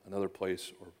from another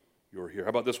place or you're here. How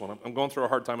about this one? I'm going through a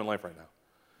hard time in life right now.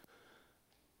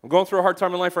 I'm going through a hard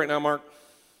time in life right now, Mark.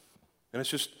 And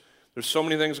it's just, there's so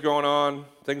many things going on.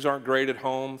 Things aren't great at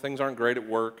home. Things aren't great at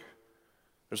work.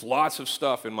 There's lots of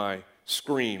stuff in my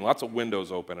screen, lots of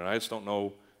windows open, and I just don't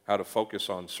know how to focus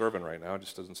on serving right now. It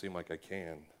just doesn't seem like I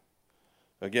can.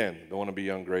 Again, don't want to be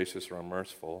ungracious or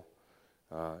unmerciful,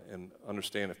 and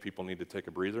understand if people need to take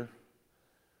a breather.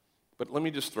 But let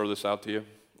me just throw this out to you.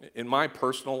 In my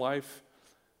personal life,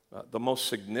 the most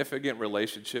significant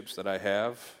relationships that I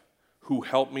have who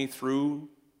help me through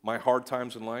my hard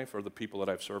times in life are the people that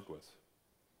I've served with.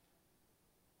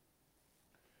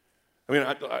 I mean,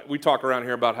 we talk around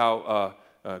here about how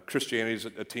Christianity is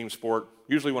a team sport.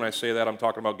 Usually when I say that, I'm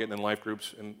talking about getting in life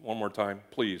groups. And one more time,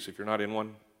 please, if you're not in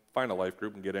one, find a life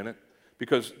group and get in it.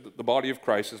 Because the body of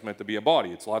Christ is meant to be a body.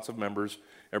 It's lots of members.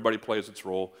 Everybody plays its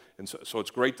role. And so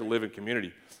it's great to live in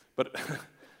community. But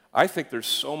I think there's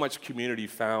so much community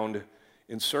found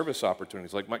in service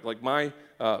opportunities. Like my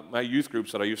youth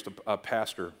groups that I used to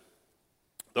pastor,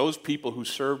 those people who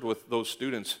served with those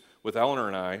students, with Eleanor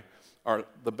and I, are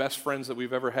the best friends that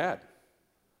we've ever had.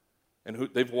 And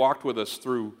they've walked with us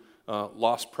through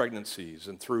lost pregnancies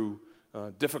and through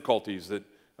difficulties that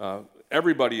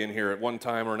everybody in here at one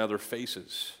time or another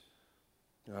faces.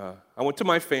 I went to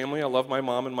my family. I love my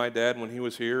mom and my dad when he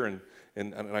was here, and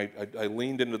I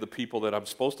leaned into the people that I'm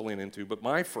supposed to lean into, but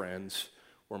my friends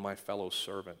were my fellow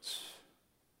servants.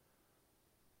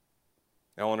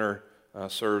 Eleanor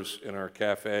serves in our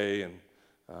cafe and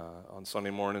on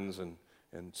Sunday mornings and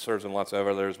serves in lots of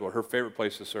others. But her favorite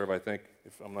place to serve, I think,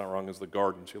 if I'm not wrong, is the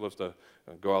garden. She loves to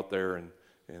go out there and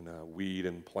weed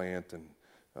and plant and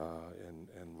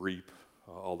reap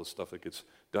all the stuff that gets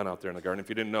done out there in the garden. If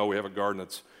you didn't know, we have a garden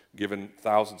that's given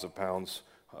thousands of pounds,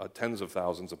 tens of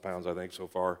thousands of pounds, I think, so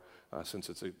far, since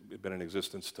it's been in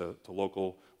existence to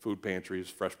local food pantries,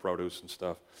 fresh produce and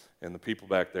stuff. And the people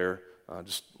back there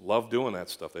just love doing that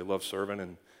stuff. They love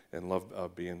serving and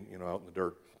love being, out in the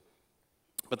dirt.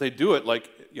 But they do it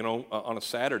on a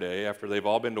Saturday after they've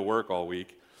all been to work all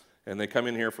week, and they come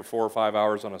in here for 4 or 5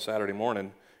 hours on a Saturday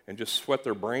morning and just sweat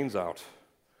their brains out,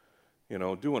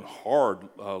 doing hard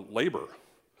labor,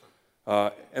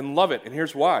 and love it. And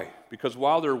here's why. Because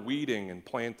while they're weeding and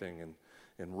planting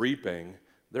and reaping,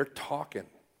 they're talking,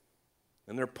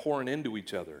 and they're pouring into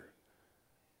each other,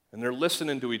 and they're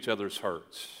listening to each other's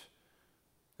hearts.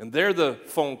 And they're the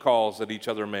phone calls that each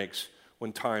other makes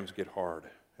when times get hard.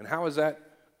 And how is that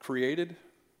created?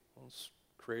 Well, it's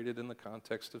created in the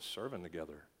context of serving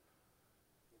together.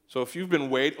 So if you've been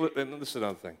waiting, and this is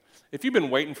another thing, if you've been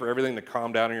waiting for everything to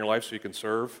calm down in your life so you can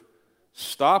serve,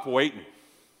 stop waiting.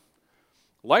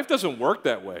 Life doesn't work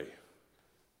that way.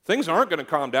 Things aren't going to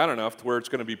calm down enough to where it's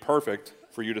going to be perfect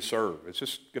for you to serve. It's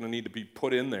just going to need to be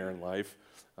put in there in life,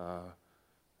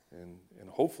 and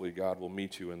hopefully God will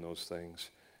meet you in those things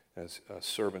as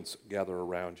servants gather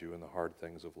around you in the hard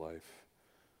things of life.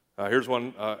 Here's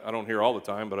one I don't hear all the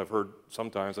time, but I've heard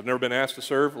sometimes. I've never been asked to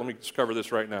serve. Let me just cover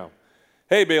this right now.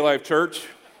 Hey, Bay Life Church.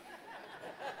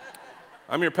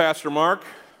 I'm your pastor, Mark,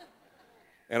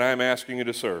 and I'm asking you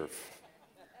to serve.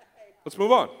 Let's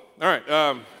move on. All right.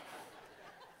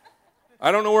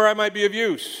 I don't know where I might be of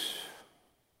use.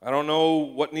 I don't know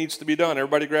what needs to be done.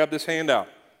 Everybody grab this handout.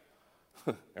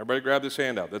 Everybody grab this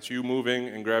handout. That's you moving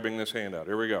and grabbing this handout.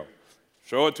 Here we go.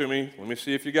 Show it to me. Let me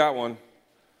see if you got one.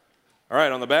 All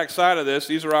right, on the back side of this,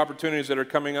 these are opportunities that are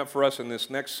coming up for us in this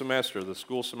next semester. The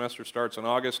school semester starts in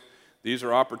August. These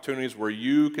are opportunities where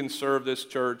you can serve this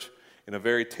church in a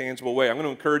very tangible way. I'm going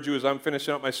to encourage you as I'm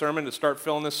finishing up my sermon to start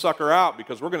filling this sucker out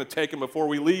because we're going to take him before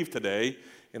we leave today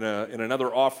in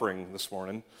another offering this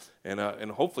morning. And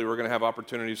hopefully we're going to have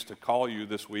opportunities to call you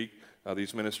this week,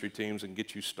 these ministry teams, and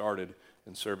get you started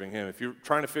in serving him. If you're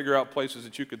trying to figure out places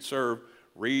that you could serve,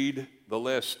 read the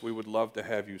list. We would love to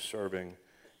have you serving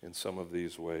in some of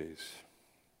these ways.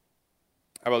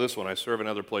 How about this one? I serve in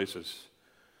other places.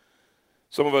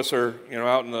 Some of us are,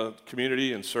 out in the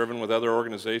community and serving with other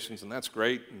organizations, and that's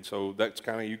great. And so that's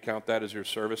kind of, you count that as your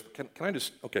service. But can I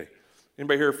just, okay,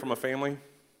 anybody here from a family?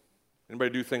 Anybody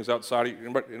do things outside of,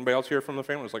 anybody else here from the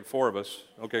family? There's like 4 of us.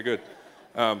 Okay, good.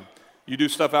 You do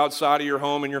stuff outside of your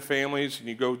home and your families, and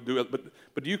you go do it.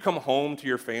 But do you come home to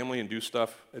your family and do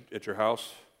stuff at your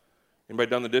house? Anybody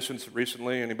done the dishes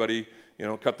recently? Anybody,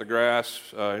 cut the grass?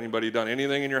 Anybody done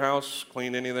anything in your house?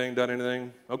 Cleaned anything? Done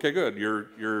anything? Okay, good.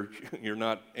 You're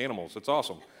not animals. It's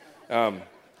awesome.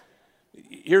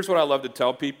 Here's what I love to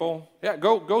tell people. Yeah,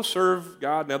 go serve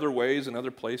God in other ways and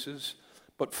other places,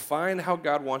 but find how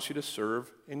God wants you to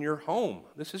serve in your home.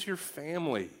 This is your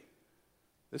family.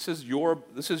 This is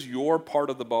your part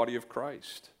of the body of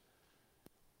Christ.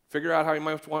 Figure out how he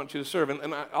might want you to serve.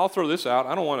 And I'll throw this out.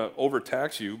 I don't want to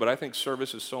overtax you, but I think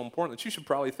service is so important that you should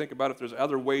probably think about if there's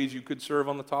other ways you could serve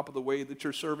on the top of the way that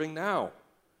you're serving now.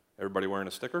 Everybody wearing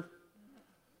a sticker?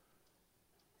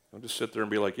 Don't just sit there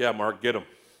and be like, yeah, Mark, get them.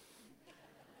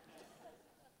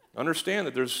 Understand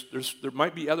that there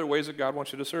might be other ways that God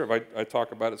wants you to serve. I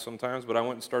talk about it sometimes, but I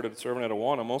went and started serving at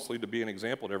Awana mostly to be an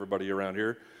example to everybody around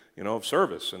here, of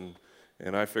service.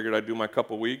 And I figured I'd do my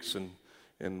couple weeks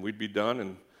and we'd be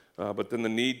done. But then the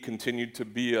need continued to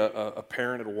be a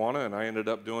parent at Awana, and I ended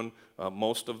up doing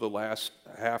most of the last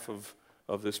half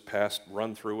of this past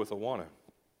run through with Awana.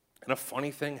 And a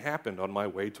funny thing happened on my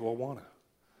way to Awana.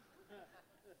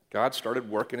 God started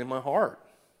working in my heart.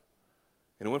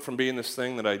 And it went from being this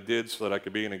thing that I did so that I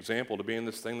could be an example to being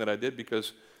this thing that I did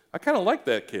because I kind of like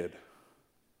that kid.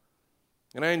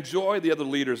 And I enjoy the other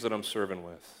leaders that I'm serving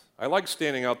with. I like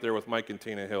standing out there with Mike and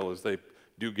Tina Hill as they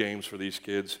do games for these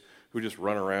kids who just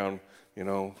run around,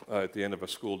 at the end of a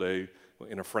school day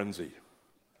in a frenzy.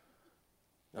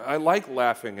 I like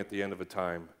laughing at the end of a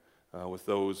time with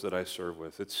those that I serve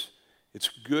with. It's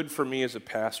good for me as a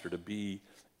pastor to be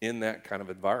in that kind of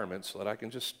environment so that I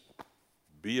can just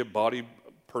be a body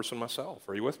person myself.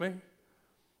 Are you with me?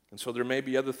 And so there may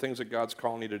be other things that God's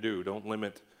calling you to do. Don't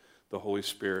limit the Holy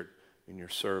Spirit in your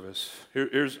service.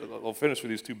 I'll finish with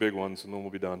these 2 big ones and then we'll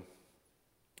be done.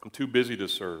 I'm too busy to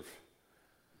serve.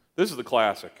 This is the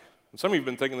classic. And some of you have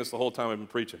been thinking this the whole time I've been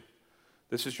preaching.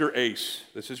 This is your ace.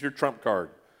 This is your trump card.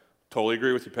 Totally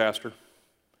agree with you, Pastor.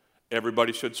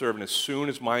 Everybody should serve, and as soon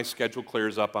as my schedule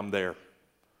clears up, I'm there.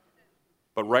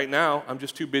 But right now, I'm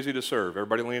just too busy to serve.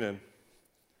 Everybody lean in.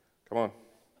 Come on.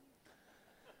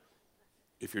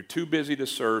 If you're too busy to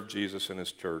serve Jesus and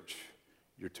his church,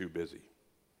 you're too busy.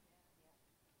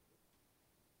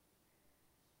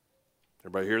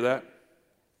 Everybody hear that?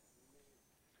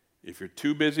 If you're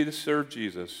too busy to serve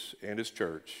Jesus and his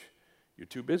church, you're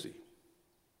too busy.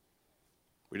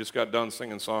 We just got done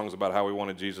singing songs about how we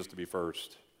wanted Jesus to be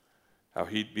first, how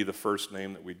he'd be the first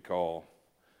name that we'd call.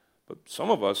 But some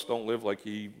of us don't live like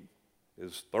he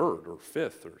is 3rd or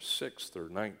 5th or 6th or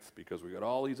 9th because we got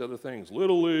all these other things,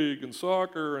 Little League and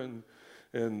soccer and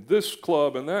this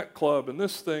club and that club and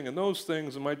this thing and those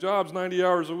things and my job's 90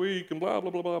 hours a week and blah,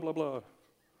 blah, blah, blah, blah, blah.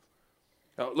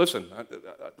 Now, listen,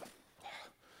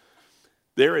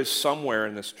 there is somewhere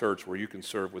in this church where you can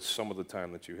serve with some of the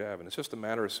time that you have, and it's just a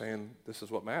matter of saying, this is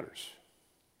what matters.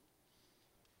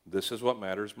 This is what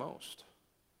matters most.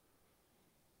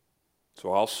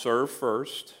 So I'll serve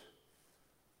first,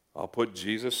 I'll put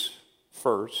Jesus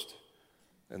first,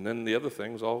 and then the other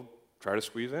things I'll try to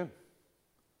squeeze in.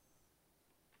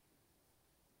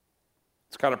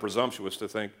 It's kind of presumptuous to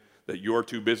think that you're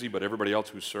too busy, but everybody else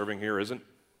who's serving here isn't.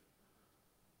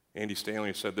 Andy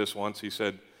Stanley said this once. He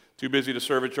said, too busy to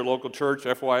serve at your local church?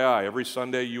 FYI, every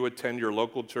Sunday you attend your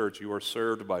local church, you are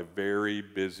served by very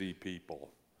busy people.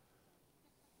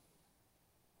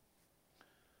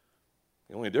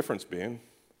 The only difference being,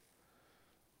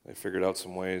 they figured out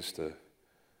some ways to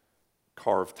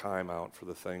carve time out for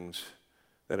the things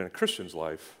that in a Christian's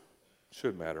life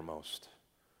should matter most.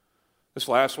 This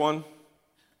last one,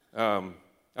 I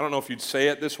don't know if you'd say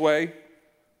it this way,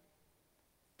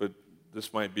 but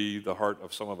this might be the heart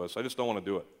of some of us. I just don't want to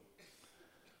do it.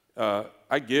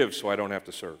 I give so I don't have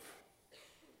to serve.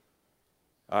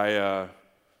 I'm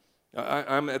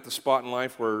at the spot in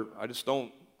life where I just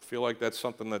don't feel like that's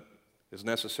something that is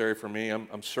necessary for me.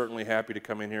 I'm certainly happy to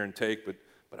come in here and take, but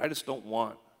I just don't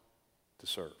want to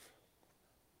serve.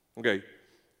 Okay,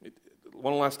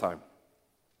 one last time.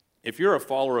 If you're a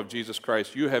follower of Jesus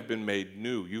Christ, you have been made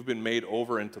new. You've been made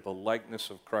over into the likeness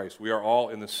of Christ. We are all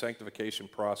in the sanctification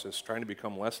process, trying to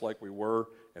become less like we were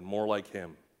and more like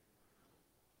Him.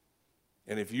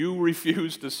 And if you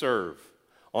refuse to serve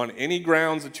on any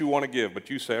grounds that you want to give, but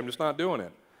you say, I'm just not doing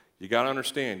it, you got to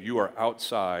understand you are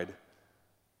outside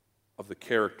of the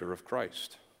character of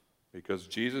Christ. Because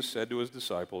Jesus said to His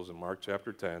disciples in Mark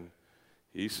chapter 10,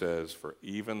 He says, for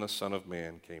even the Son of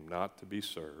Man came not to be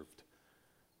served,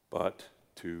 but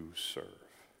to serve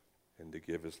and to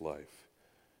give His life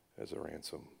as a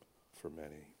ransom for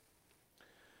many.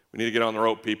 We need to get on the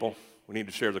rope, people. We need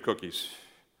to share the cookies.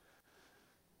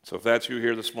 So if that's you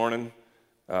here this morning,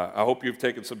 I hope you've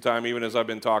taken some time, even as I've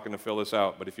been talking, to fill this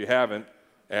out. But if you haven't,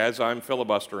 as I'm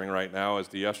filibustering right now, as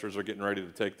the ushers are getting ready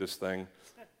to take this thing,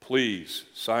 please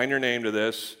sign your name to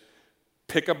this.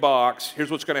 Pick a box. Here's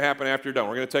what's going to happen after you're done.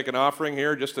 We're going to take an offering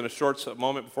here just in a short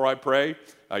moment before I pray.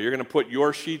 You're going to put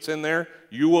your sheets in there.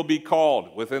 You will be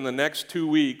called within the next 2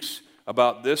 weeks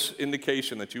about this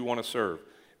indication that you want to serve.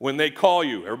 When they call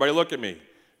you, everybody look at me.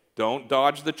 Don't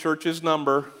dodge the church's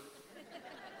number,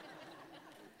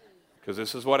 because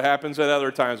this is what happens at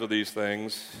other times with these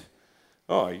things.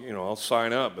 Oh, I'll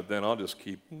sign up, but then I'll just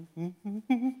keep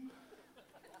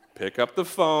pick up the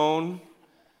phone,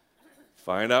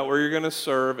 find out where you're going to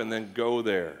serve, and then go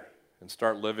there and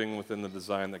start living within the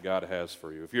design that God has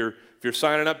for you. If you're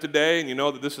signing up today and you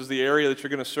know that this is the area that you're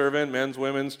going to serve in, men's,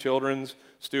 women's, children's,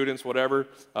 students, whatever,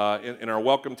 in our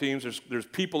welcome teams, there's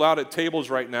people out at tables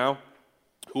right now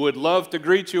who would love to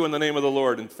greet you in the name of the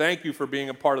Lord and thank you for being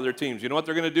a part of their teams. You know what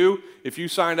they're going to do? If you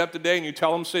signed up today and you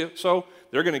tell them so,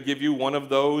 they're going to give you one of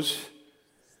those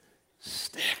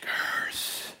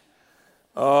stickers.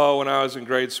 Oh, when I was in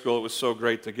grade school, it was so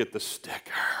great to get the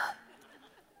sticker.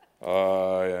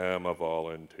 I am a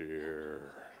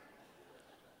volunteer.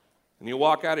 And you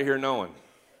walk out of here knowing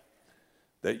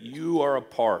that you are a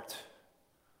part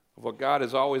of what God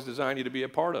has always designed you to be a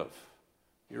part of.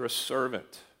 You're a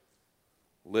servant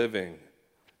living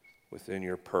within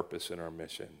your purpose and our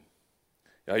mission.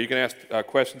 Now, you can ask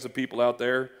questions of people out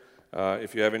there.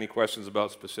 If you have any questions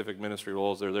about specific ministry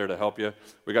roles, they're there to help you.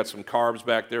 We got some carbs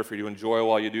back there for you to enjoy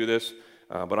while you do this.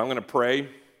 But I'm going to pray.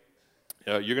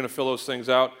 You're going to fill those things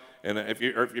out. And if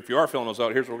you are filling those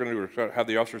out, here's what we're going to do. We're going to have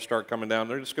the ushers start coming down.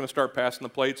 They're just going to start passing the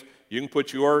plates. You can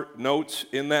put your notes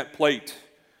in that plate.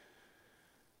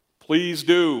 Please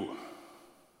do.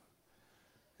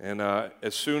 And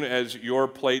as soon as your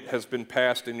plate has been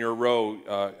passed in your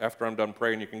row, after I'm done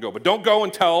praying, you can go. But don't go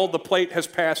until the plate has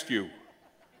passed you.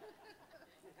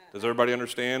 Does everybody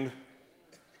understand?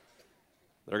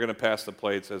 They're going to pass the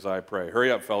plates as I pray. Hurry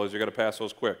up, fellas. You've got to pass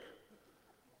those quick.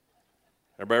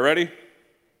 Everybody ready?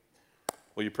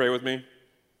 Will you pray with me?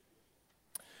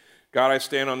 God, I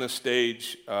stand on this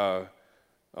stage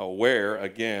aware,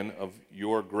 again, of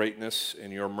your greatness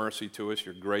and your mercy to us,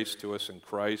 your grace to us in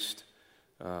Christ.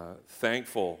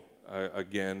 Thankful,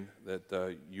 again,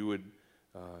 that you would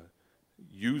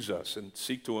use us and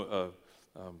seek to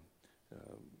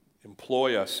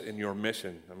employ us in your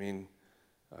mission. I mean,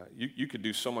 you could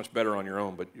do so much better on your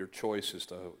own, but your choice is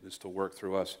to work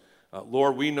through us.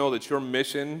 Lord, we know that your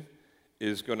mission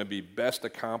is going to be best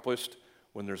accomplished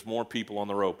when there's more people on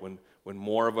the rope, when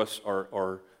more of us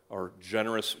are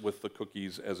generous with the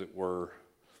cookies, as it were.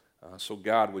 So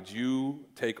God, would you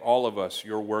take all of us,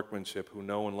 your workmanship, who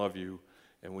know and love you,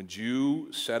 and would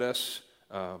you set us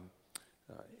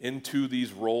into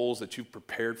these roles that you've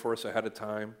prepared for us ahead of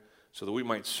time, so that we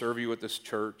might serve you at this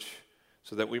church,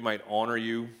 so that we might honor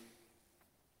you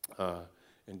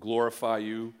and glorify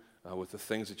you with the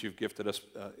things that you've gifted us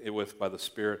with by the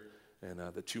Spirit, and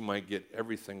that you might get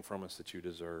everything from us that you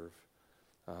deserve.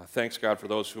 Thanks, God, for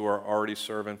those who are already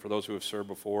serving, for those who have served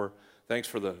before. Thanks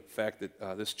for the fact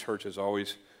that this church has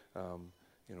always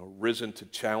risen to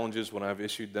challenges when I've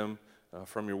issued them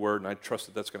from your word, and I trust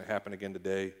that that's going to happen again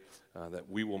today, that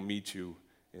we will meet you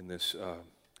in this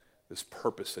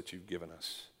purpose that you've given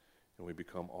us, and we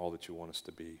become all that you want us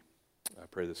to be. I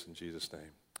pray this in Jesus'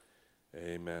 name.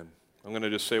 Amen. I'm going to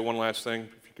just say one last thing.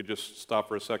 If you could just stop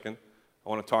for a second. I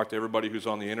want to talk to everybody who's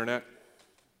on the internet.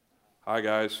 Hi,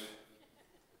 guys.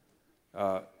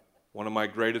 One of my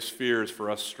greatest fears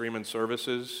for us streaming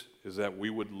services is that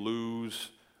we would lose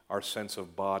our sense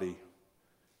of body,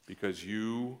 because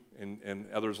you and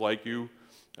others like you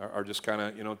are just kind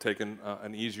of, taking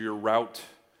an easier route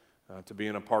to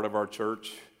being a part of our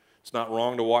church. It's not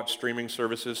wrong to watch streaming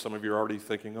services. Some of you are already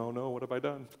thinking, oh no, what have I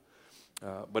done?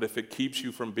 But if it keeps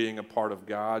you from being a part of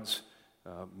God's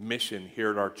mission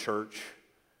here at our church,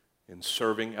 in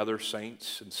serving other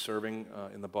saints and serving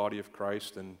in the body of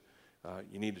Christ, and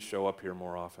you need to show up here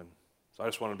more often. So I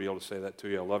just wanted to be able to say that to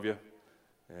you. I love you,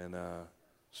 and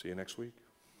see you next week.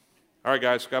 All right,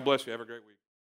 guys. God bless you. Have a great week.